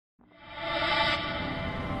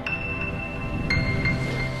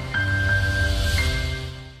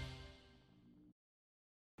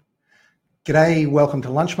G'day, welcome to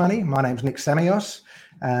Lunch Money. My name's Nick Samios.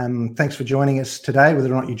 Thanks for joining us today,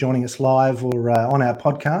 whether or not you're joining us live or on our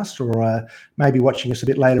podcast, or maybe watching us a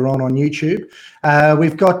bit later on YouTube.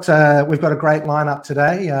 We've got a great lineup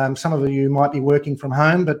today. Some of you might be working from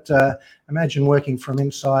home, but imagine working from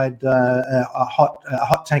inside a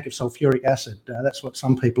hot tank of sulfuric acid. That's what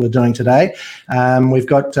some people are doing today. We're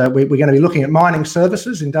going to be looking at mining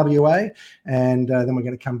services in WA, and then we're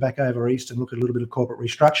going to come back over east and look at a little bit of corporate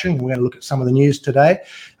restructuring. We're going to look at some of the news today.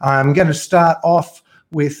 I'm going to start off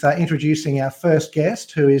with introducing our first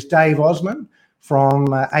guest, who is Dave Osman from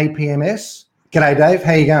APMS. G'day, Dave.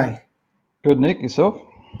 How are you going? Good, Nick. Yourself?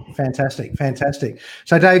 Fantastic.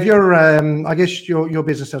 So, Dave, I guess your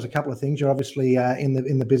business does a couple of things. You're obviously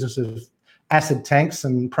in the business of acid tanks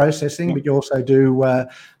and processing, but you also do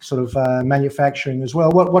manufacturing as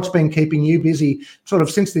well. What's been keeping you busy, sort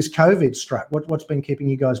of since this COVID struck? What's been keeping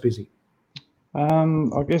you guys busy?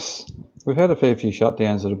 I guess we've had a fair few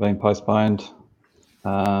shutdowns that have been postponed.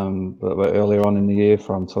 But earlier on in the year,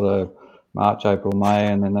 from sort of March, April, May,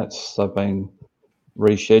 and then they've been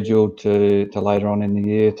rescheduled to later on in the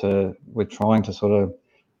year. We're trying to sort of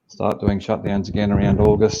start doing shutdowns again around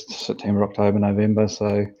August, September, October, November.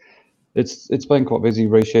 So it's been quite busy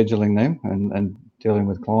rescheduling them and dealing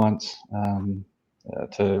with clients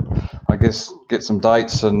to, I guess, get some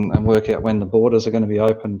dates and work out when the borders are going to be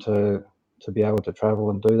open to be able to travel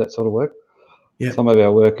and do that sort of work. Yeah. Some of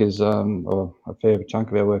our work is, or a fair chunk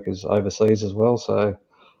of our work is overseas as well. So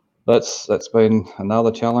that's been another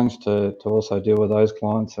challenge to also deal with those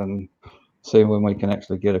clients and see when we can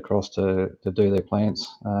actually get across to do their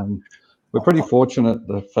plants. We're pretty fortunate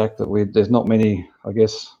the fact that there's not many, I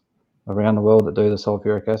guess, around the world that do the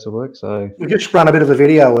sulfuric acid work. So we'll just run a bit of a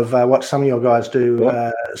video of what some of your guys do,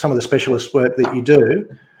 some of the specialist work that you do.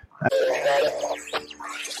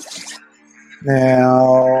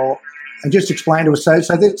 Now, and just explain to us, so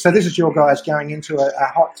this is your guys going into a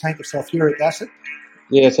hot tank of sulfuric acid?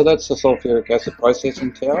 Yeah, so that's the sulfuric acid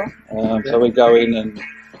processing tower. So we go in and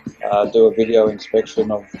do a video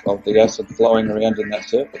inspection of the acid flowing around in that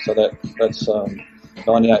circuit. So that's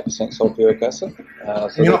 98% sulfuric acid.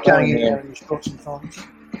 So you're not going in there and you spot some fines?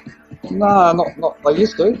 No, not. They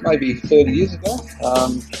used to, maybe 30 years ago.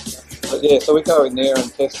 But yeah, so we go in there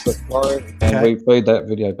and test the flow, and we feed that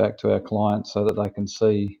video back to our clients so that they can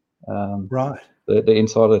see the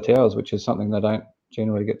inside of the towers, which is something they don't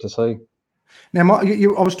generally get to see. Now,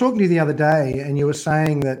 I was talking to you the other day, and you were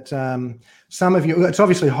saying that some of you, it's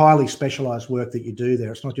obviously highly specialised work that you do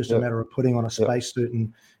there. It's not just a matter of putting on a spacesuit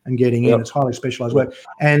and getting in. It's highly specialised work.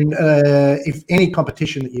 And if any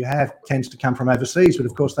competition that you have tends to come from overseas, but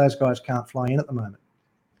of course those guys can't fly in at the moment.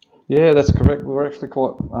 Yeah, that's correct. We're actually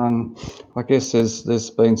quite, I guess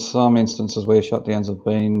there's been some instances where shutdowns have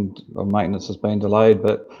been, or maintenance has been delayed,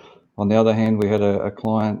 but on the other hand, we had a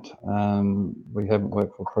client we haven't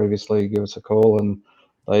worked for previously give us a call, and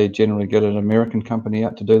they generally get an American company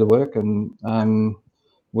out to do the work, and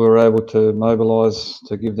we were able to mobilise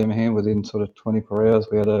to give them a hand within sort of 24 hours.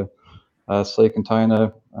 We had a sea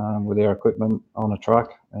container with our equipment on a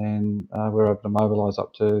truck, and we were able to mobilise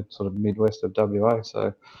up to sort of midwest of WA.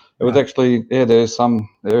 So it was actually, there is some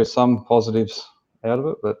positives out of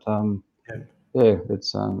it, but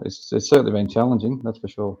it's certainly been challenging, that's for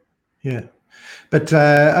sure. Yeah, but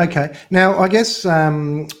okay. Now, I guess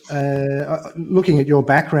looking at your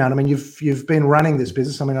background, I mean, you've been running this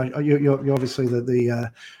business. I mean, you're obviously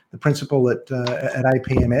the principal at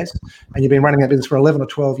APMS, and you've been running that business for 11 or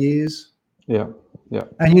 12 years. Yeah.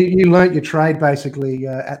 And you learnt your trade basically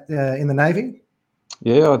in the Navy.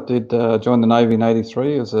 Yeah, I did join the Navy in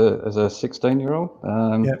 '83 as a 16-year-old.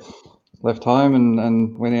 Left home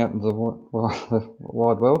and went out into the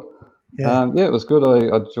wide world. Yeah, it was good.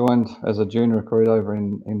 I joined as a junior recruit over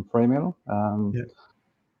in Fremantle,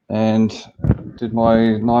 and did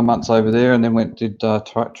my 9 months over there, and then did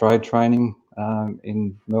trade training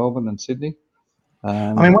in Melbourne and Sydney.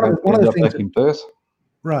 I mean, one of the things back in Perth.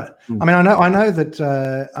 Right. I mean, I know that.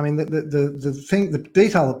 I mean, the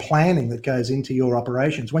detail of planning that goes into your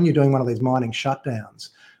operations when you're doing one of these mining shutdowns.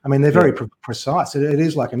 I mean, they're very precise. It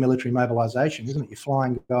is like a military mobilisation, isn't it? You're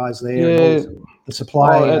flying guys there. And the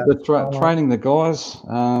supply. Training the guys,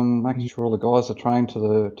 making sure all the guys are trained to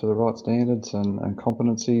the right standards and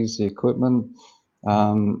competencies, the equipment,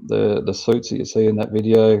 the suits that you see in that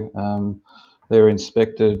video. They're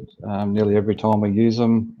inspected nearly every time we use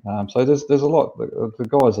them. So there's a lot. The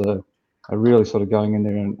guys are really sort of going in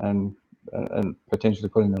there and potentially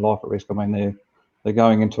putting their life at risk. I mean, they're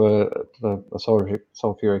going into a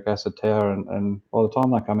sulfuric acid tower, and by the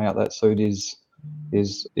time they come out, that suit is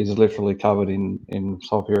literally covered in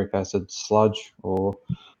sulfuric acid sludge or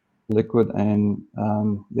liquid, and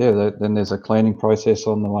then there's a cleaning process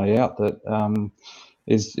on the way out that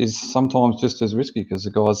is sometimes just as risky, because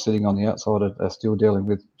the guys sitting on the outside are still dealing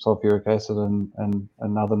with sulfuric acid and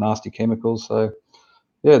other nasty chemicals. So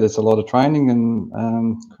yeah, there's a lot of training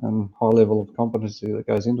and high level of competency that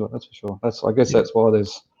goes into it. That's for sure. I guess that's why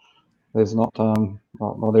there's not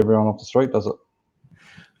everyone off the street does it.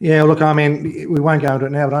 Yeah, look, I mean, we won't go into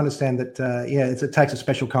it now, but I understand that, it takes a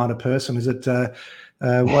special kind of person. Is it,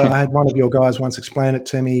 well, I had one of your guys once explain it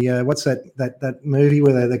to me. What's that movie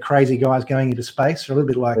where the crazy guys going into space? They're a little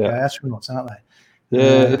bit like astronauts, aren't they?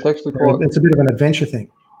 Yeah, it's actually it's a bit of an adventure thing.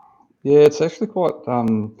 Yeah, it's actually quite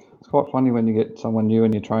funny when you get someone new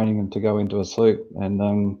and you're training them to go into a suit, and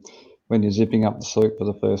when you're zipping up the suit for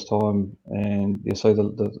the first time and you see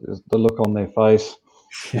the look on their face.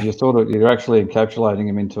 Yeah. You're actually encapsulating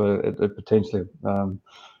them into a potentially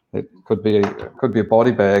it could be a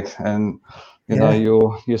body bag, and you know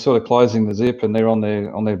you're sort of closing the zip, and they're on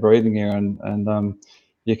their breathing air, and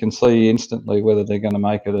you can see instantly whether they're going to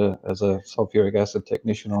make it as a sulfuric acid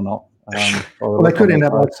technician or not. Well, they could end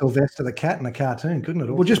up like Sylvester the cat in a cartoon, couldn't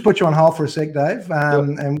it? We'll just put you on hold for a sec, Dave,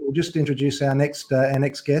 and we'll just introduce our next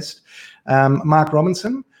guest, Mark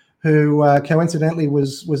Robinson, who coincidentally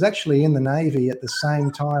was actually in the Navy at the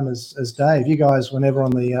same time as Dave. You guys were never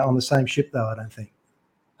on the same ship, though, I don't think.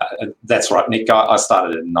 That's right, Nick. I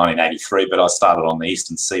started in 1983, but I started on the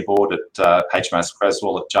eastern seaboard at HMAS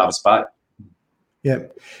Creswell at Jervis Bay. Yeah.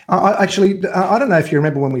 I don't know if you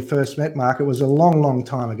remember when we first met, Mark. It was a long, long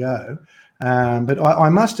time ago. But I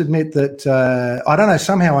must admit that I don't know,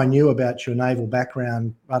 somehow I knew about your naval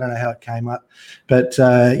background. I don't know how it came up. But,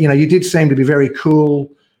 you did seem to be very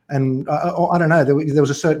cool. And I don't know, there was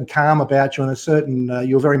a certain calm about you, and a certain,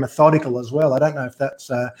 you were very methodical as well. I don't know if that's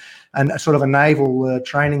a sort of a naval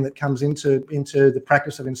training that comes into the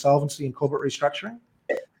practice of insolvency and corporate restructuring.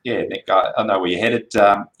 Yeah, Nick, I know where you're headed.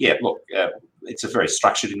 It's a very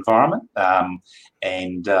structured environment,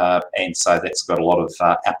 and so that's got a lot of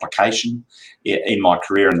application. In my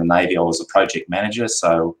career in the Navy, I was a project manager,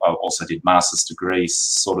 so I also did master's degree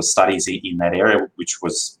sort of studies in that area, which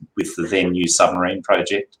was with the then new submarine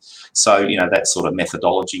project. So, that sort of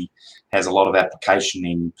methodology has a lot of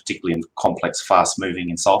application particularly in complex,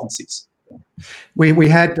 fast-moving insolvencies. We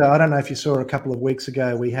had, I don't know if you saw a couple of weeks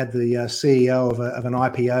ago, we had the CEO of an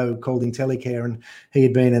IPO called Intellicare, and he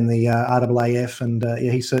had been in the RAAF, and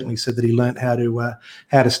he certainly said that he learnt how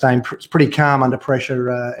to stay pretty calm under pressure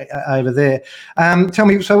over there. Tell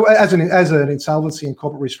me, so as an insolvency and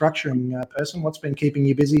corporate restructuring person, what's been keeping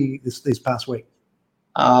you busy this past week?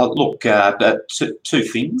 Two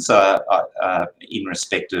things in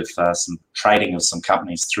respect of some trading of some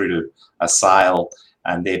companies through to a sale.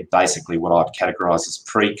 And they're basically what I'd categorise as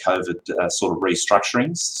pre-COVID sort of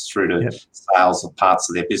restructurings through to sales of parts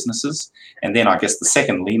of their businesses. And then I guess the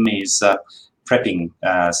second limb is prepping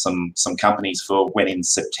some companies for when in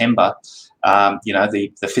September,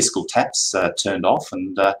 the fiscal taps turned off,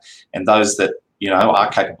 and those that are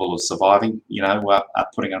capable of surviving, are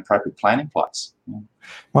putting an appropriate plan in place.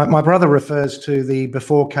 My brother refers to the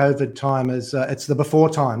before COVID time as it's the before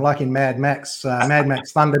time, like in Mad Max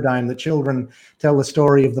Thunderdome. The children tell the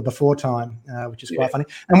story of the before time, which is quite funny.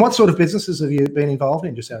 And what sort of businesses have you been involved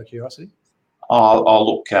in, just out of curiosity? I'll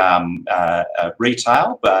look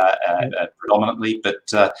retail predominantly, but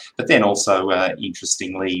then also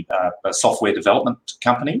interestingly a software development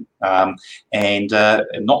company, and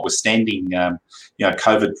notwithstanding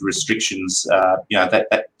COVID restrictions,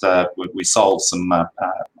 we sold some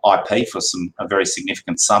IP for a very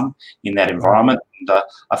significant sum in that environment, and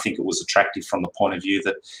I think it was attractive from the point of view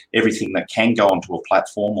that everything that can go onto a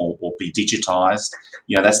platform or be digitised,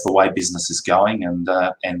 that's the way business is going,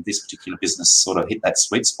 and this particular business sort of hit that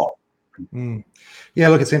sweet spot. Mm. Yeah,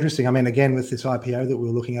 look, it's interesting. I mean, again, with this IPO that we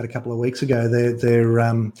were looking at a couple of weeks ago,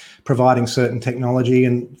 they're providing certain technology,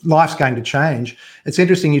 and life's going to change. It's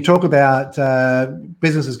interesting. You talk about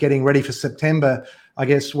businesses getting ready for September. I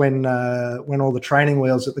guess when all the training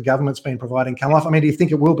wheels that the government's been providing come off. I mean, do you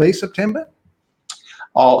think it will be September?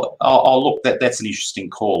 I'll look. That's an interesting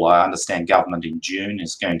call. I understand government in June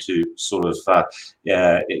is going to sort of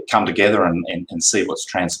come together and see what's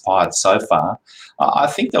transpired so far. I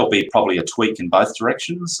think there'll be probably a tweak in both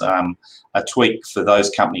directions. A tweak for those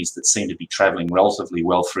companies that seem to be travelling relatively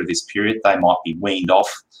well through this period. They might be weaned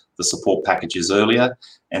off the support packages earlier,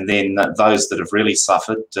 and then those that have really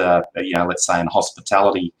suffered, let's say in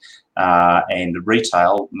hospitality and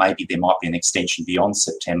retail, maybe there might be an extension beyond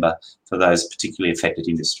September for those particularly affected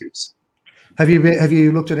industries. Have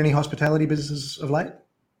you looked at any hospitality businesses of late?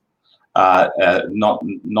 Not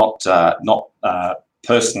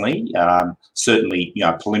personally. Certainly,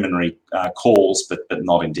 preliminary calls, but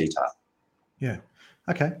not in detail. Yeah.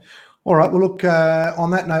 Okay. All right. Well, look,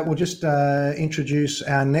 on that note, we'll just introduce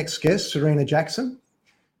our next guest, Serena Jackson,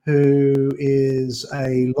 who is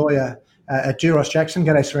a lawyer at Juros Jackson.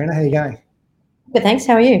 G'day, Serena. How are you going? Good, thanks.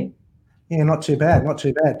 How are you? Yeah, not too bad. We'll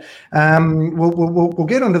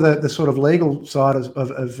get onto the sort of legal side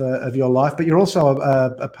of your life, but you're also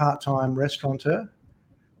a part-time restaurateur.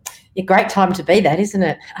 A great time to be that, isn't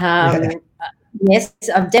it? Yes,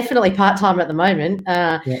 I'm definitely part-time at the moment.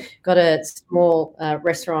 Got a small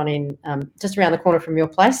restaurant in just around the corner from your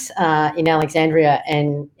place in Alexandria,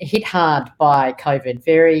 and hit hard by COVID.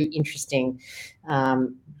 Very interesting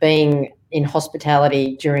being in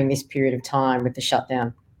hospitality during this period of time with the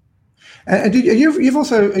shutdown. And you're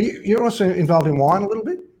also involved in wine a little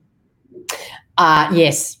bit?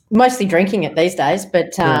 Yes, mostly drinking it these days,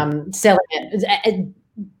 but selling it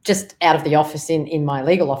just out of the office in my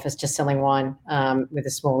legal office, just selling wine with a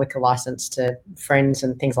small liquor license to friends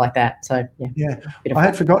and things like that. So I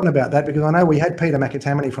had forgotten about that because I know we had Peter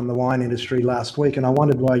McAtamaney from the wine industry last week, and I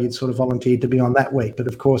wondered why you'd sort of volunteered to be on that week. But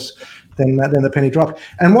of course, then the penny dropped.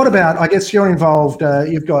 And what about? I guess you're involved.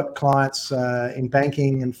 You've got clients in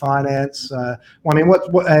banking and finance.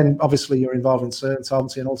 What? And obviously, you're involved in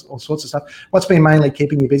insolvency and all sorts of stuff. What's been mainly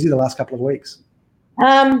keeping you busy the last couple of weeks?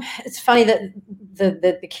 It's funny that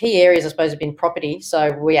the key areas, I suppose, have been property.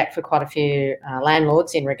 So we act for quite a few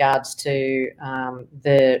landlords in regards to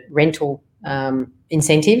the rental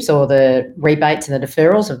incentives or the rebates and the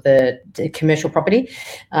deferrals of the commercial property.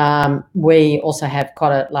 We also have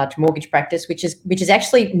quite a large mortgage practice, which is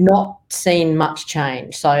actually not seen much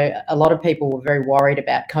change. So a lot of people were very worried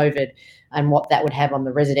about COVID and what that would have on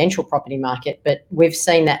the residential property market. But we've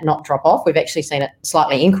seen that not drop off. We've actually seen it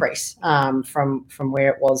slightly increase from where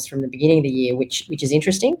it was from the beginning of the year, which is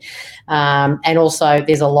interesting. And also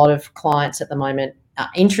there's a lot of clients at the moment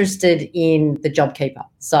interested in the JobKeeper.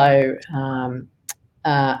 So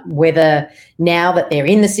whether now that they're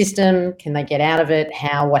in the system, can they get out of it?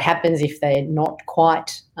 What happens if they're not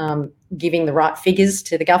quite giving the right figures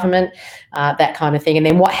to the government, that kind of thing. And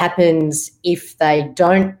then what happens if they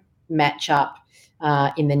don't match up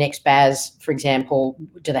in the next BAS, for example?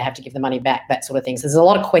 Do they have to give the money back? That sort of thing. So there's a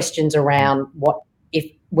lot of questions around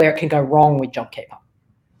where it can go wrong with JobKeeper.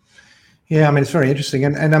 Yeah, I mean, it's very interesting.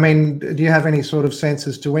 And I mean, do you have any sort of sense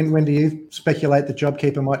as to when do you speculate that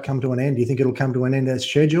JobKeeper might come to an end? Do you think it'll come to an end as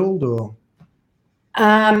scheduled, or?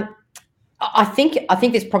 I think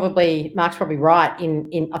there's probably, Mark's probably right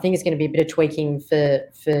in I think it's going to be a bit of tweaking for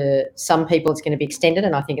some people. It's going to be extended,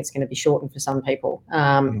 and I think it's going to be shortened for some people.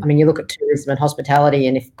 I mean, you look at tourism and hospitality,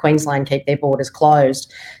 and if Queensland keep their borders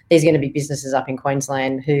closed, there's going to be businesses up in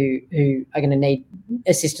Queensland who are going to need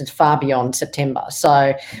assistance far beyond September.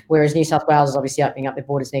 So whereas New South Wales is obviously opening up their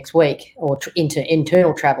borders next week or into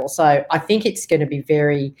internal travel. So I think it's going to be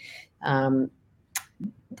very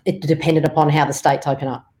dependent upon how the states open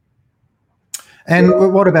up. And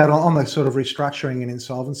what about on the sort of restructuring and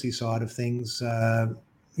insolvency side of things?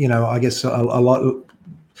 I guess a lot,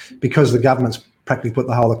 because the government's practically put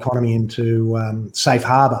the whole economy into safe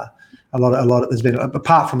harbour. A lot. There's been,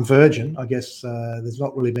 apart from Virgin, I guess there's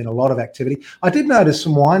not really been a lot of activity. I did notice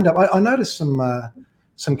some wind up. I noticed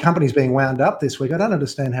some companies being wound up this week. I don't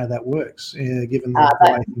understand how that works, given the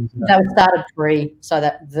way things are. That started pre, so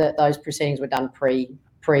that those proceedings were done pre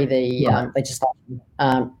the legislation.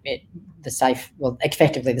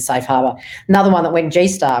 Effectively the safe harbour. Another one that went,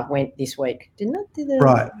 G-Star went this week, didn't it?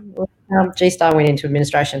 Right. G-Star went into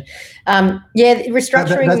administration.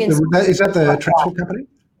 Restructuring. Is that the transport company?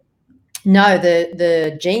 No,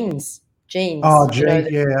 the jeans. Oh,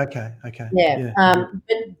 okay. Yeah.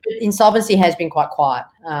 But insolvency has been quite quiet.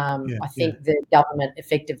 I think the government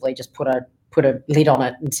effectively just put a lid on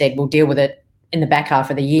it and said, we'll deal with it in the back half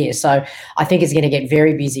of the year. So I think it's going to get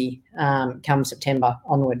very busy come September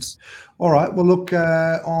onwards. All right. Well, look,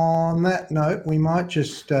 on that note, we might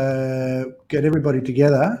just get everybody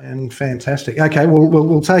together, and fantastic. Okay,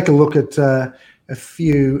 we'll take a look at a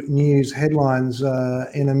few news headlines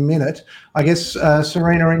in a minute. I guess,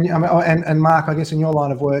 Serena and Mark, I guess in your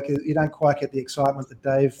line of work, you don't quite get the excitement that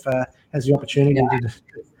Dave has the opportunity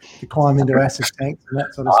to climb into asset tanks and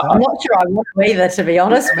that sort of stuff. I'm not sure I want to either, to be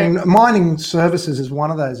honest. I mean, mining services is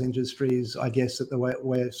one of those industries, I guess, that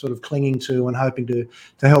we're sort of clinging to and hoping to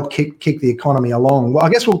help kick the economy along. Well, I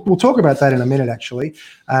guess we'll talk about that in a minute, actually.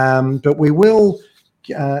 But we will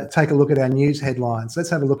take a look at our news headlines. Let's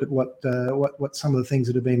have a look at what some of the things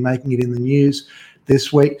that have been making it in the news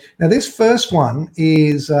this week. Now, this first one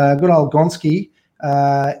is good old Gonski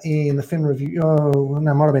in the Fin Review. It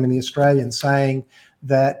might have been in the Australian, saying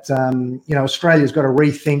that Australia's got to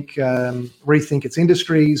rethink its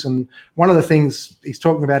industries. And one of the things he's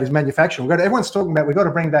talking about is manufacturing. Everyone's talking about we've got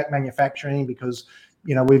to bring back manufacturing because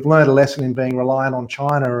we've learned a lesson in being reliant on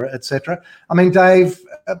China, etc. I mean, Dave,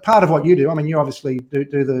 part of what you do, I mean, you obviously do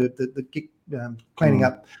the cleaning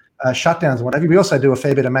up shutdowns and whatever. We also do a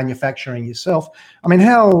fair bit of manufacturing yourself. I mean,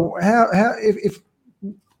 how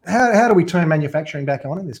do we turn manufacturing back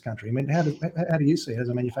on in this country? I mean, how do you see it as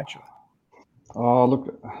a manufacturer? Oh,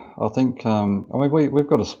 look, I think we've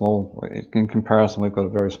got a small, in comparison, we've got a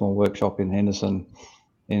very small workshop in Henderson,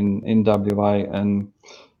 in WA, and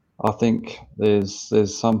I think there's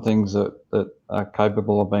some things that are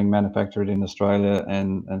capable of being manufactured in Australia,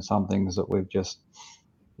 and some things that we've just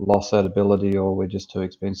lost that ability, or we're just too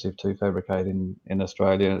expensive to fabricate in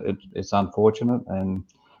Australia. It's unfortunate, and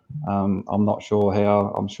I'm not sure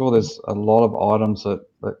how. I'm sure there's a lot of items that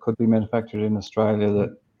could be manufactured in Australia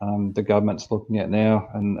that the government's looking at now,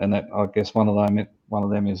 and that, I guess one of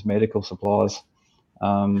them is medical supplies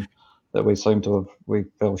that we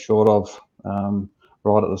fell short of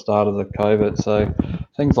right at the start of the COVID. So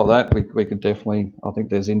things like that, we could definitely. I think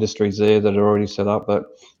there's industries there that are already set up, but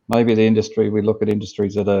maybe we look at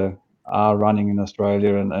industries that are running in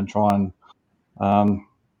Australia and try and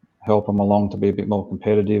help them along to be a bit more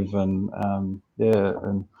competitive, and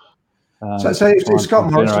so if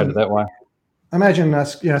Scott Morrison that way. Imagine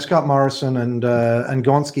Scott Morrison and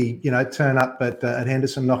Gonski turn up at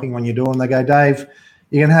Henderson knocking on your door, and they go, Dave,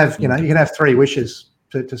 you can have 3 wishes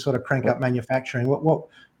to sort of crank up manufacturing. What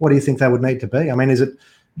do you think they would need to be? I mean, is it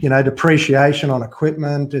depreciation on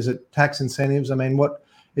equipment? Is it tax incentives? I mean, what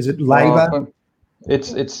is it? Labour?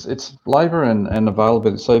 It's labour and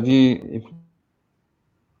availability. So if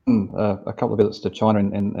a couple of visits to China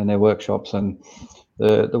and their workshops, and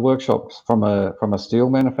the workshops from a steel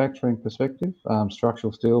manufacturing perspective,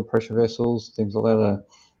 structural steel, pressure vessels, things like that,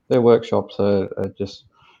 their workshops are just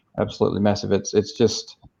absolutely massive. It's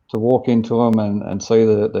just to walk into them and see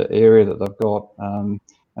the area that they've got,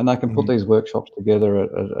 and they can put these workshops together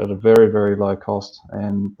at a very, very low cost,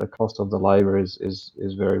 and the cost of the labour is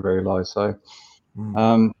very, very low. So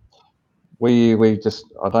we just,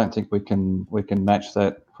 I don't think we can match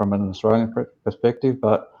that from an Australian perspective.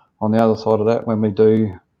 But on the other side of that, when we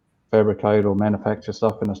do fabricate or manufacture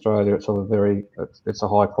stuff in Australia, it's a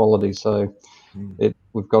high quality. So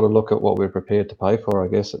we've got to look at what we're prepared to pay for. I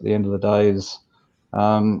guess at the end of the day is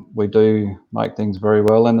we do make things very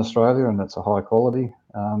well in Australia, and it's a high quality.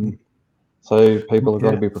 So people have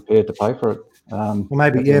got to be prepared to pay for it.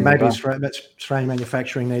 Maybe Australian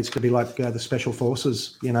manufacturing needs to be like the special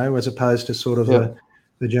forces, as opposed to sort of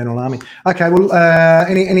the general army. Okay, well,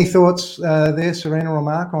 any thoughts there, Serena or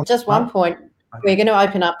Mark? On just one point. We're going to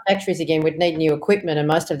open up factories again. We'd need new equipment, and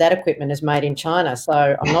most of that equipment is made in China.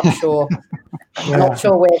 So I'm not sure. I'm not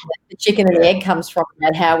sure where the chicken and the egg comes from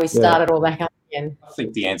and how we started all back up again. I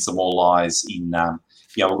think the answer more lies in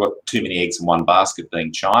we've got too many eggs in one basket,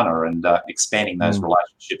 being China, and expanding those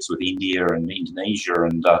relationships with India and Indonesia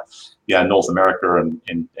and North America and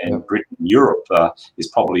Britain and Europe is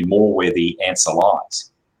probably more where the answer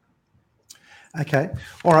lies. Okay,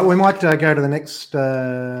 all right. We might go to the next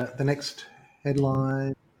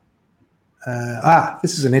headline.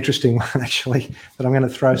 This is an interesting one, actually, that I'm going to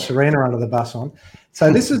throw Serena under the bus on.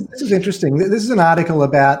 So this is interesting. This is an article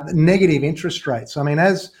about negative interest rates. I mean,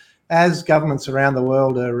 as governments around the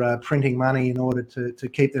world are printing money in order to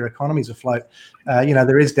keep their economies afloat,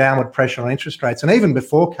 there is downward pressure on interest rates. And even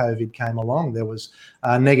before COVID came along, there was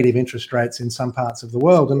negative interest rates in some parts of the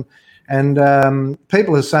world. And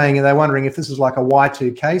people are saying, they're wondering if this is like a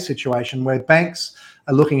Y2K situation where banks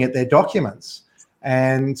are looking at their documents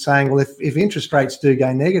and saying, well, if interest rates do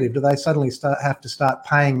go negative, do they suddenly have to start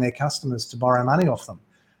paying their customers to borrow money off them?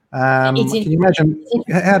 Can you imagine?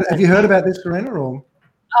 Have you heard about this, Serena? Or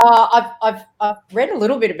I've read a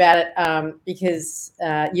little bit about it because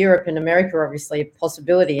Europe and America are obviously a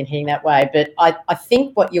possibility in heading that way. But I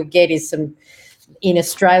think what you'll get is in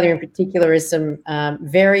Australia in particular, is some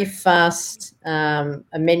very fast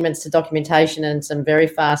amendments to documentation and some very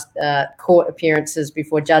fast court appearances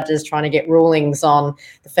before judges trying to get rulings on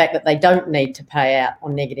the fact that they don't need to pay out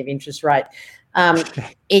on negative interest rate.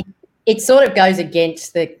 It sort of goes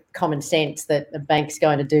against the common sense that the bank's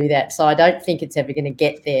going to do that. So I don't think it's ever going to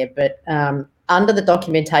get there. But under the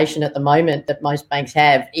documentation at the moment that most banks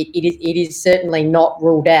have, it is certainly not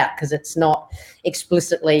ruled out because it's not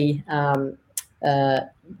explicitly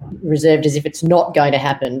reserved as if it's not going to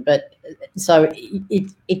happen. But so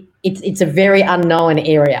it's a very unknown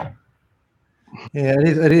area. Yeah,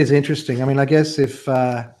 it is interesting. I mean, I guess if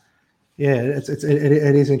Yeah, it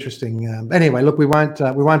is interesting. Anyway, look, we won't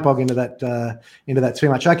bog into that too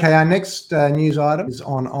much. Okay, our next news item is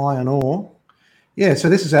on iron ore. Yeah, so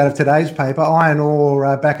this is out of today's paper. Iron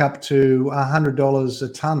ore back up to $100 a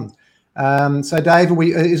tonne. So, Dave,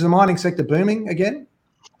 is the mining sector booming again?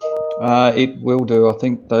 It will do. I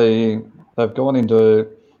think they've gone into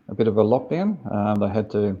a bit of a lockdown. They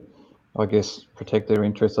had to, I guess, protect their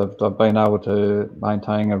interests. They've been able to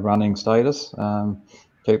maintain a running status,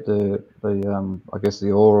 keep the I guess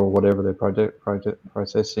the ore or whatever they're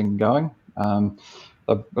processing going.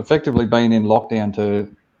 They've effectively been in lockdown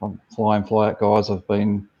to fly in, fly out guys have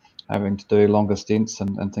been having to do longer stints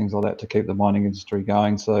and things like that to keep the mining industry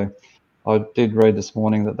going. So I did read this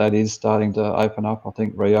morning that is starting to open up. I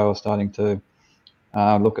think Rio are starting to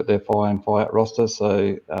look at their fly in, fly out roster,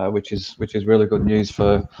 so which is really good news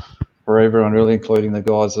for everyone, really, including the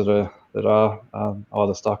guys that are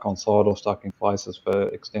either stuck on site or stuck in places for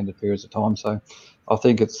extended periods of time. So I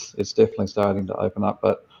think it's definitely starting to open up.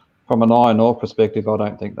 But from an iron ore perspective, I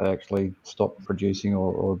don't think they actually stopped producing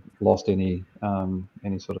or lost any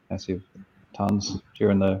sort of massive tons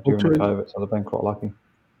during the COVID. So they've been quite lucky.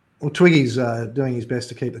 Well, Twiggy's doing his best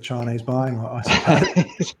to keep the Chinese buying, I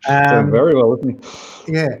suppose. Doing very well, isn't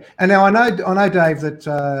he? Yeah, and now I know, Dave, that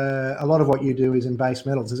a lot of what you do is in base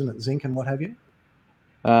metals, isn't it? Zinc and what have you.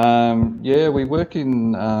 Yeah, we work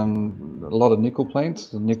in a lot of nickel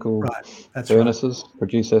plants, nickel furnaces,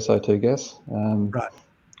 produce SO2 gas. Right.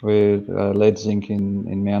 We're lead zinc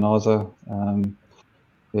in Mount Isa.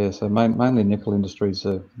 Yeah, so mainly nickel industries,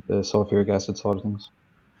 the sulfuric acid side of things.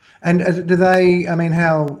 And do they? I mean,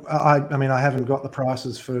 I haven't got the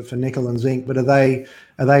prices for nickel and zinc, but are they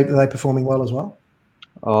performing well as well?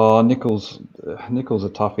 Oh, nickel's a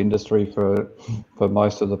tough industry for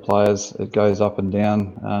most of the players. It goes up and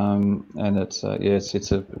down, and it's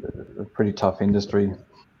a pretty tough industry.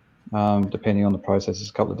 Depending on the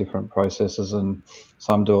processes, a couple of different processes, and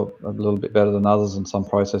some do it a little bit better than others, and some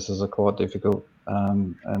processes are quite difficult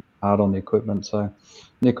and hard on the equipment. So,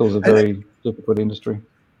 nickel's a very difficult industry.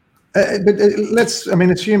 But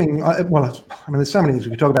assuming, there's so many things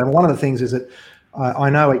we could talk about. And one of the things is that I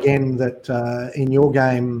know, again, that in your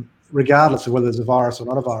game, regardless of whether there's a virus or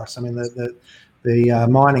not a virus, I mean, the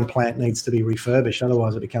mining plant needs to be refurbished.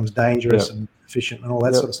 Otherwise, it becomes dangerous and efficient and all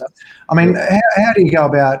that sort of stuff. I mean, how do you go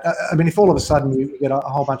about, if all of a sudden you get a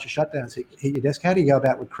whole bunch of shutdowns hit your desk, how do you go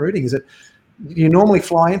about recruiting? Do you normally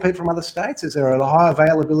fly in people from other states? Is there a high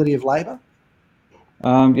availability of labour?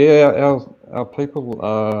 Our people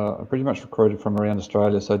are pretty much recruited from around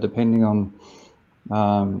Australia. So depending on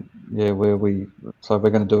we're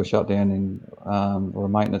going to do a shutdown in or a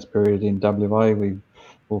maintenance period in WA.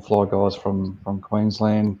 We'll fly guys from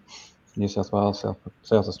Queensland, New South Wales,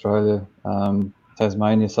 South Australia,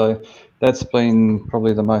 Tasmania. So that's been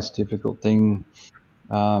probably the most difficult thing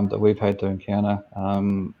that we've had to encounter.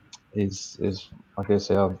 Is I guess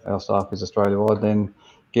our staff is Australia wide. Then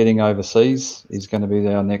getting overseas is going to be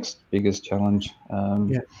our next biggest challenge.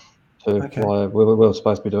 Fly. We're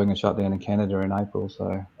supposed to be doing a shutdown in Canada in April,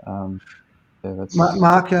 so that's.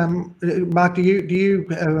 Mark, do you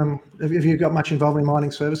have you got much involved in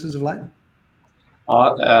mining services of late?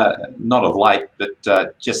 Not of late,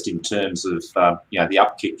 but just in terms of the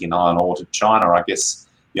upkick in iron ore to China, I guess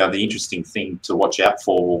the interesting thing to watch out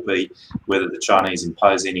for will be whether the Chinese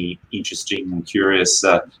impose any interesting and curious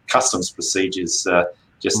customs procedures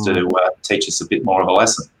just to teach us a bit more of a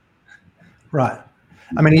lesson. Right.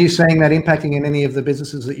 I mean, are you seeing that impacting in any of the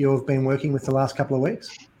businesses that you've been working with the last couple of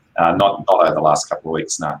weeks? Not over the last couple of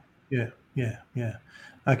weeks, no. Yeah.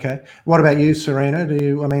 Okay. What about you, Serena? Have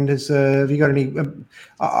you got any?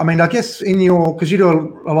 I guess because you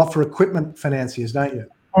do a lot for equipment financiers, don't you?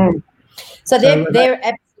 So they're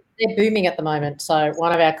booming at the moment. So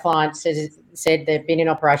one of our clients said they've been in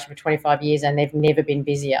operation for 25 years and they've never been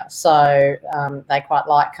busier. So they quite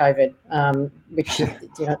like COVID, which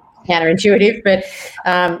counterintuitive, but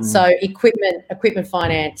so equipment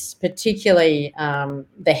finance, particularly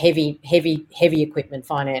the heavy equipment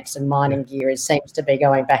finance and mining gear seems to be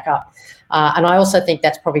going back up, and I also think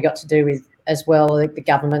that's probably got to do with as well the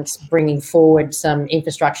government's bringing forward some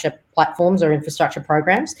infrastructure platforms or infrastructure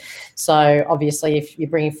programs. So obviously, if you're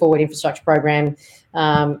bringing forward infrastructure program,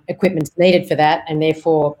 equipment's needed for that, and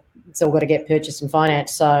therefore it's all got to get purchased and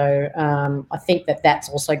financed. So I think that's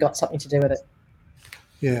also got something to do with it.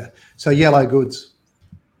 Yeah. So yellow goods.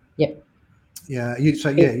 Yep. Yeah. You're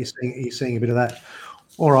seeing a bit of that.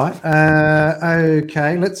 All right.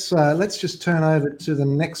 Okay. Let's just turn over to the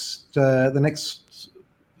next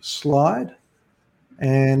slide.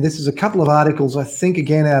 And this is a couple of articles, I think,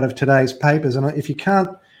 again, out of today's papers. And if you can't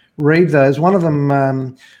read those. One of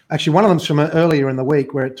them, actually, one of them's from earlier in the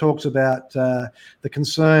week, where it talks about the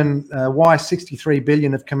concern why 63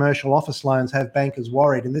 billion of commercial office loans have bankers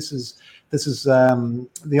worried, and this is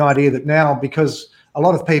the idea that now, because a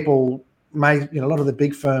lot of people a lot of the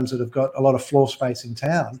big firms that have got a lot of floor space in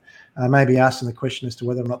town may be asking the question as to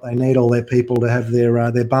whether or not they need all their people to have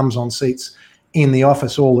their bums on seats in the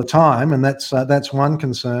office all the time, and that's one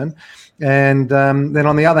concern. And then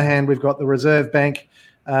on the other hand, we've got the Reserve Bank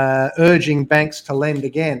urging banks to lend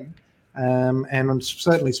again. And I'm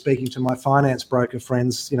certainly speaking to my finance broker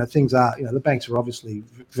friends. Things are, the banks are obviously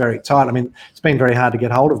very tight. I mean, it's been very hard to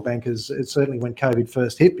get hold of bankers. It's certainly when COVID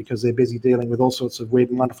first hit, because they're busy dealing with all sorts of weird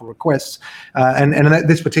and wonderful requests. And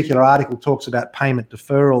this particular article talks about payment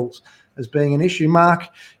deferrals as being an issue. Mark,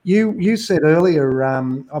 you said earlier,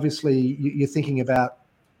 obviously you're thinking about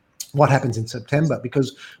what happens in September,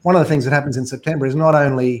 because one of the things that happens in September is not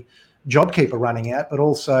only JobKeeper running out, but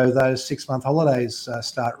also those 6-month holidays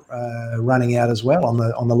start running out as well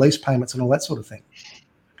on the lease payments and all that sort of thing.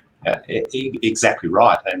 Exactly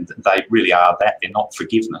right, and they really are that. They're not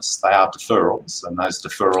forgiveness; they are deferrals, and those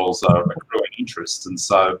deferrals are accruing interest, and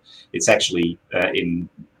so it's actually in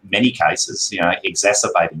many cases,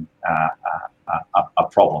 exacerbating a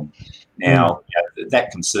problem. Now,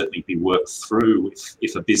 that can certainly be worked through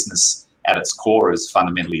if a business at its core is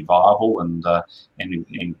fundamentally viable and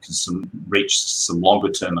can reach some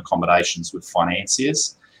longer term accommodations with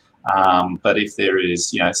financiers. But if there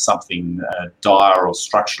is, something dire or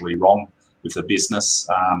structurally wrong with the business,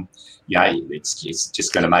 it's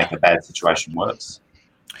just going to make a bad situation worse.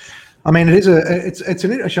 I mean, actually,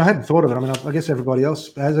 I hadn't thought of it. I mean, I guess everybody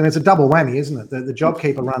else has, and it's a double whammy, isn't it? The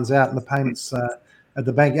JobKeeper runs out, and the payments at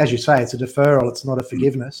the bank, as you say, it's a deferral. It's not a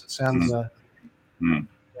forgiveness. It sounds.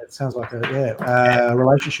 It sounds like a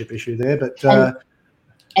relationship issue there, but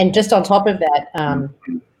and just on top of that,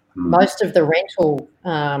 most of the rental,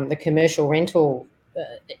 the commercial rental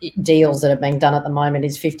deals that are being done at the moment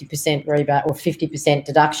is 50% rebate or 50%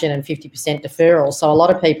 deduction and 50% deferral. So a lot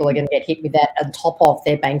of people are going to get hit with that on top of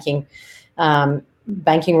their banking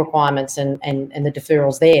requirements and the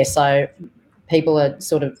deferrals there. So people are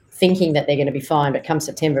sort of thinking that they're going to be fine, but come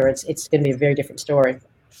September, it's going to be a very different story.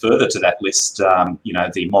 Further to that list,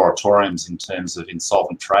 the moratoriums in terms of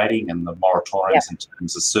insolvent trading and the moratoriums in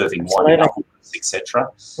terms of serving one another, etc.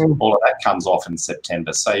 All of that comes off in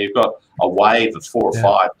September. So you've got a wave of 4 or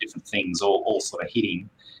 5 different things all sort of hitting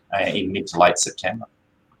in mid to late September.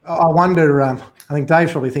 I wonder, I think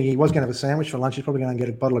Dave's probably thinking he was going to have a sandwich for lunch. He's probably going to get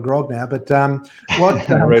a bottle of grog now. But what?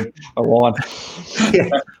 Red wine.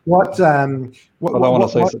 What? I don't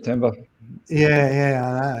want to see September. Yeah,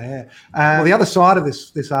 I know. Well, the other side of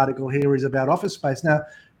this article here is about office space. Now,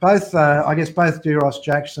 both Duros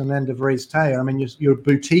Jackson and De Vries Taylor, I mean, you're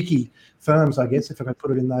boutique-y firms, I guess, if I can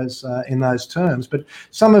put it in those terms. But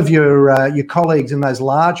some of your colleagues in those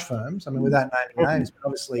large firms, I mean, without naming names, but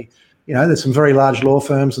obviously, there's some very large law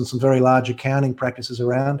firms and some very large accounting practices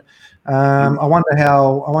around. I wonder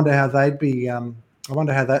how they'd be. I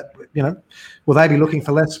wonder how that. Will they be looking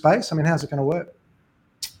for less space? I mean, how's it going to work?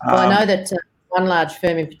 Well, I know that one large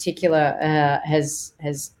firm in particular has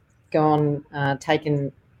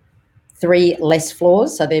taken 3 less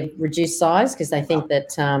floors, so they've reduced size because they think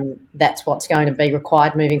that that's what's going to be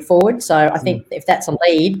required moving forward. So I think if that's a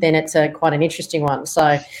lead, then it's quite an interesting one.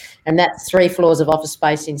 So, and that's 3 floors of office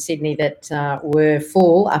space in Sydney that were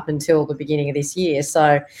full up until the beginning of this year.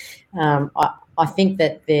 So I think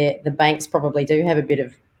that the banks probably do have a bit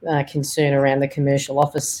of concern around the commercial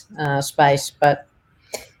office space, but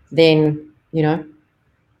then,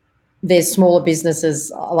 there's smaller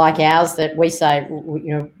businesses like ours that we say,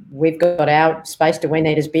 we've got our space. Do we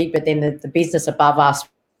need as big? But then the business above us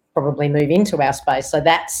probably move into our space. So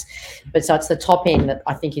it's the top end that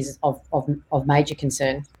I think is of major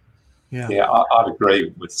concern. Yeah, I'd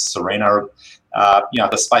agree with Serena.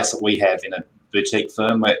 The space that we have in a boutique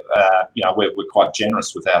firm, we're quite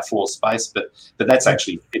generous with our floor space, but that's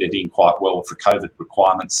actually fitted in quite well for COVID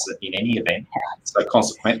requirements in any event. So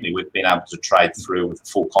consequently, we've been able to trade through with a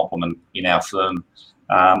full complement in our firm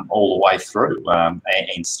all the way through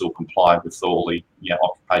and still comply with all the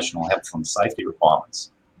occupational health and safety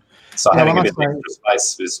requirements. So having a bit of extra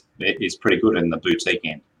space is pretty good in the boutique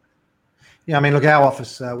end. Yeah, I mean, look, our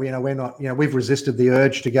office, we're not, we've resisted the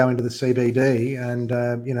urge to go into the CBD, and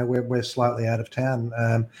we're slightly out of town,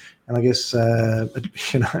 and I guess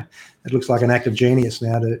it looks like an act of genius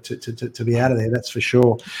now to be out of there. That's for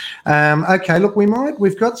sure. Okay, look,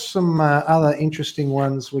 we've got some other interesting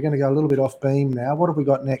ones. We're going to go a little bit off beam now. What have we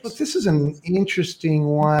got next? Look, this is an interesting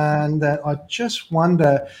one that I just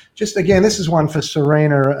wonder. Just again, this is one for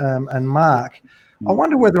Serena and Mark. I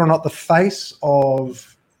wonder whether or not the face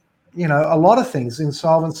of, a lot of things,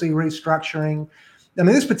 insolvency, restructuring. I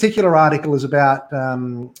mean, this particular article is about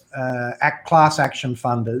class action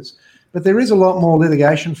funders, but there is a lot more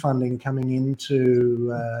litigation funding coming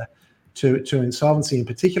into to insolvency in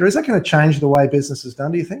particular. Is that going to change the way business is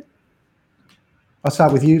done, do you think? I'll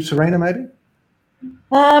start with you, Serena, maybe.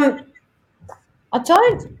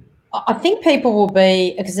 I think people will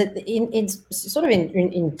be, because in sort of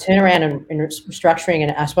in turnaround and restructuring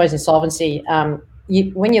and I suppose insolvency,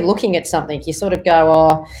 when you're looking at something, you sort of go,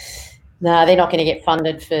 oh, no, they're not going to get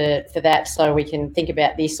funded for that, so we can think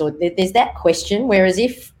about this. Or there's that question. Whereas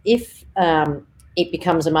if it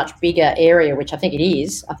becomes a much bigger area, which I think it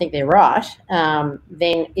is, I think they're right,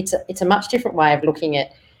 then it's a much different way of looking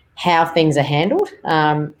at how things are handled.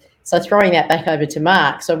 So throwing that back over to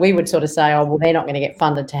Mark, so we would sort of say, oh, well, they're not going to get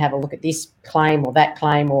funded to have a look at this claim or that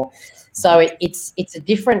claim, or so it's a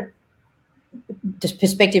different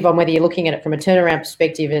perspective on whether you're looking at it from a turnaround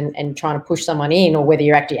perspective and trying to push someone in, or whether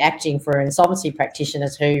you're actually acting for insolvency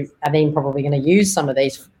practitioners who are then probably going to use some of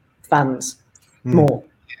these funds more.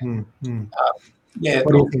 Yeah,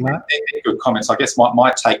 look, they're good comments. I guess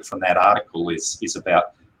my take from that article is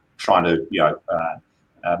about trying to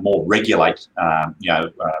more regulate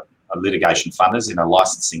litigation funders in a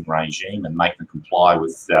licensing regime and make them comply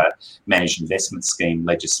with managed investment scheme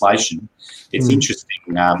legislation. It's interesting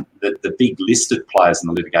that the big listed players in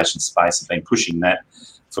the litigation space have been pushing that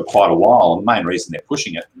for quite a while. And the main reason they're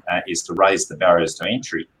pushing it is to raise the barriers to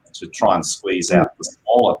entry, to try and squeeze out the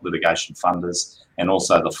smaller litigation funders and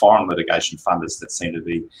also the foreign litigation funders that seem to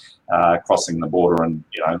be crossing the border and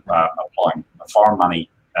applying foreign money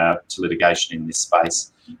to litigation in this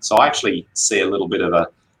space. So I actually see a little bit of a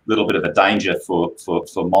danger for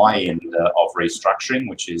my end of restructuring,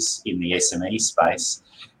 which is in the SME space.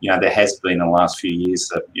 There has been in the last few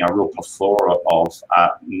years a real plethora of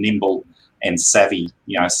nimble and savvy,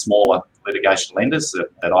 smaller litigation lenders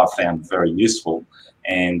that I've found very useful.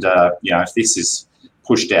 And if this is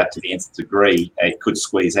pushed out to the nth degree, it could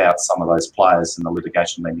squeeze out some of those players in the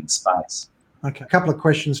litigation lending space. Okay, a couple of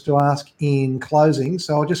questions to ask in closing.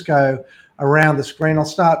 So I'll just go around the screen. I'll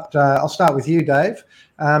start with you, Dave.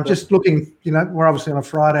 Just looking, we're obviously on a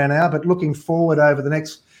Friday now, but looking forward over the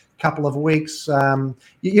next couple of weeks.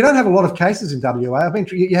 You don't have a lot of cases in WA. I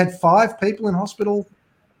think you had 5 people in hospital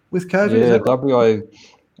with COVID. Yeah, WA.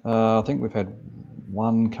 I think we've had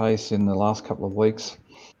 1 case in the last couple of weeks.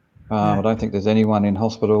 I don't think there's anyone in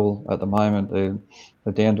hospital at the moment. They're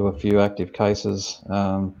down to a few active cases.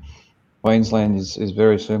 Queensland is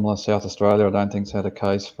very similar. South Australia, I don't think, has had a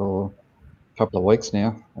case for a couple of weeks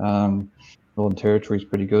now. Northern Territory is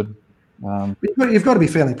pretty good. You've got to be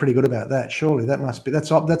feeling pretty good about that, surely. That's a bit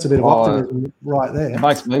of optimism right there. It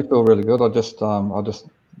makes me feel really good. I just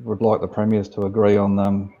would like the premiers to agree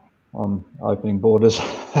on opening borders.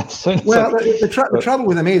 The trouble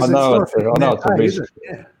with them is I know it's a risk.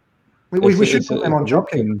 Yeah. We should put them on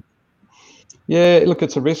JobKeeper. Yeah, look,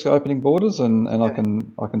 it's a risk opening borders, and I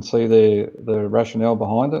can see the rationale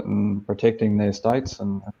behind it and protecting their states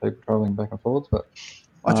and people travelling back and forwards. But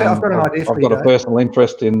I've got an idea for you. I've got a personal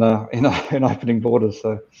interest in opening borders.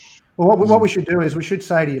 So, well, what we should do is we should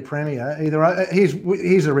say to your premier, either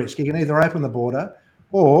here's a risk. You can either open the border,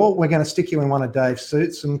 or we're going to stick you in one of Dave's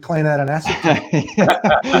suits and clean out an asset.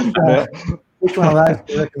 Which one of those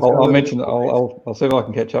do you reckon? I'll mention. I'll see if I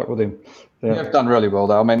can catch up with him. Yeah. They've done really well,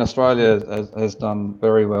 though. I mean, Australia has done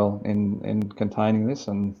very well in containing this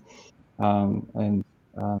and stopping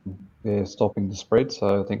the spread.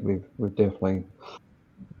 So I think we've definitely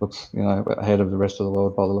looks ahead of the rest of the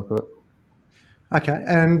world by the look of it. Okay,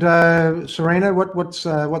 and Serena, what's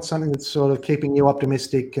something that's sort of keeping you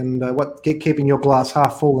optimistic and keeping your glass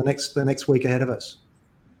half full the next week ahead of us?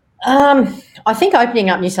 I think opening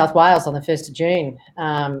up New South Wales on the 1st of June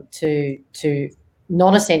to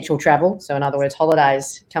non-essential travel, so in other words,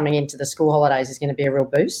 holidays coming into the school holidays, is going to be a real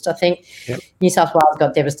boost. I think New South Wales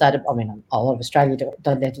got devastated. I mean, a lot of Australia got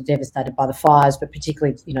devastated by the fires, but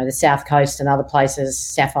particularly, the South Coast and other places,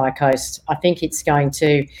 Sapphire Coast. I think it's going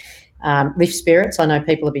to lift spirits. I know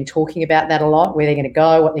people have been talking about that a lot, where they're going to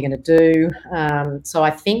go, what they're going to do. So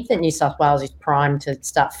I think that New South Wales is primed to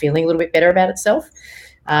start feeling a little bit better about itself.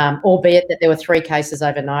 Albeit that there were 3 cases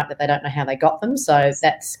overnight that they don't know how they got them. So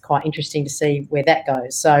that's quite interesting to see where that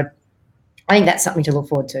goes. So I think that's something to look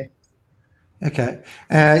forward to. Okay.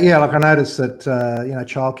 I noticed that,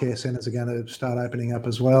 childcare centres are going to start opening up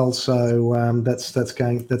as well. So that's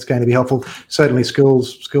going to be helpful. Certainly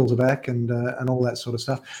schools are back and all that sort of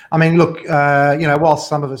stuff. I mean, look, whilst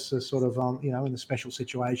some of us are sort of, in the special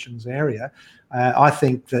situations area, I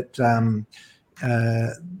think that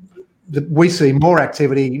we see more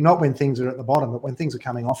activity, not when things are at the bottom, but when things are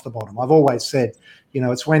coming off the bottom. I've always said,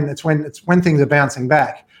 it's when things are bouncing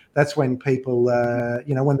back. That's when people,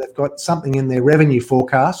 when they've got something in their revenue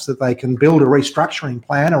forecast that they can build a restructuring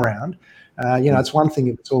plan around. It's one thing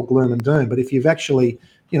if it's all gloom and doom, but if you've actually,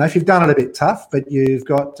 if you've done it a bit tough, but you've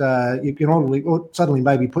got, you can suddenly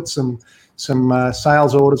maybe put some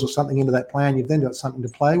sales orders or something into that plan, you've then got something to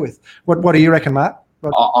play with. What do you reckon, Mark?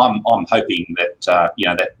 I'm hoping that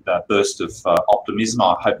that burst of optimism,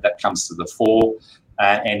 I hope that comes to the fore,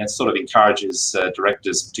 and it sort of encourages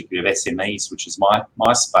directors, particularly of SMEs, which is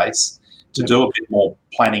my space, to do a bit more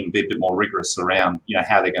planning, be a bit more rigorous around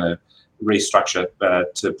how they're going to restructure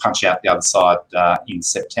to punch out the other side in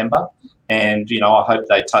September. And I hope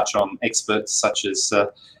they touch on experts such as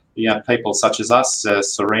people such as us,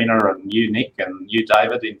 Serena and you, Nick, and you,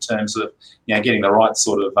 David, in terms of getting the right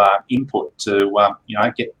sort of input to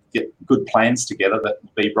get good plans together that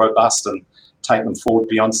will be robust and take them forward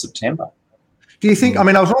beyond September. Do you think, I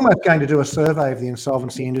was almost going to do a survey of the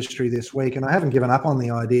insolvency industry this week, and I haven't given up on the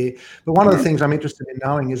idea, but one of the things I'm interested in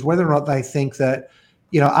knowing is whether or not they think that,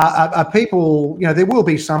 are people, there will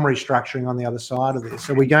be some restructuring on the other side of this.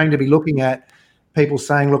 Are we going to be looking at people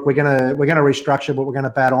saying, look, we're going to restructure, but we're going to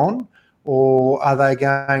bat on? Or are they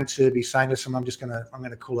going to be saying, listen, I'm going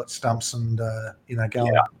to call it stumps and, go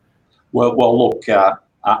on? Well, look,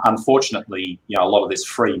 unfortunately, a lot of this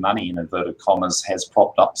free money, in inverted commas, has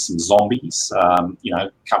propped up some zombies,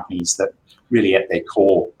 companies that really at their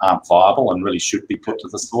core aren't viable and really should be put to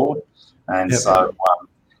the sword. And so,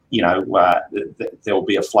 there will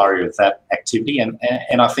be a flurry of that activity.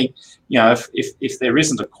 And I think, if there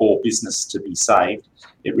isn't a core business to be saved,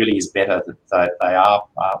 it really is better that they are,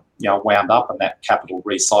 wound up and that capital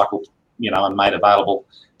recycled, and made available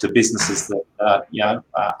to businesses that,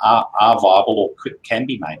 are viable or can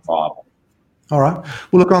be made viable. All right.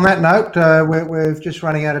 Well, look, on that note, we're just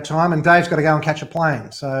running out of time, and Dave's got to go and catch a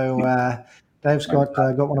plane. So Dave's got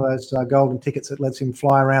one of those golden tickets that lets him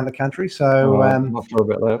fly around the country. So I'm not sure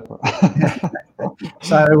about that.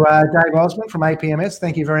 So Dave Osmond from APMS,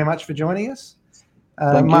 thank you very much for joining us.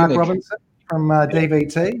 Mark Robinson from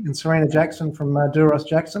DVT and Serena Jackson from Duros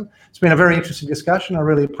Jackson. It's been a very interesting discussion. I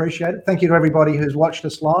really appreciate it. Thank you to everybody who's watched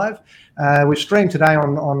us live. We've streamed today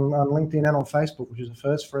on LinkedIn and on Facebook, which is a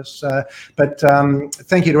first for us. But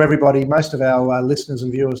thank you to everybody. Most of our listeners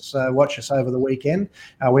and viewers watch us over the weekend.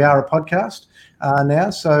 We are a podcast now.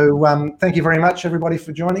 So thank you very much, everybody,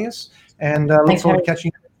 for joining us. And look forward to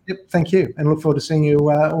catching you. Yep, thank you. And look forward to seeing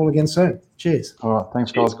you all again soon. Cheers. All right.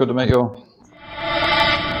 Thanks, guys. Good to meet you all.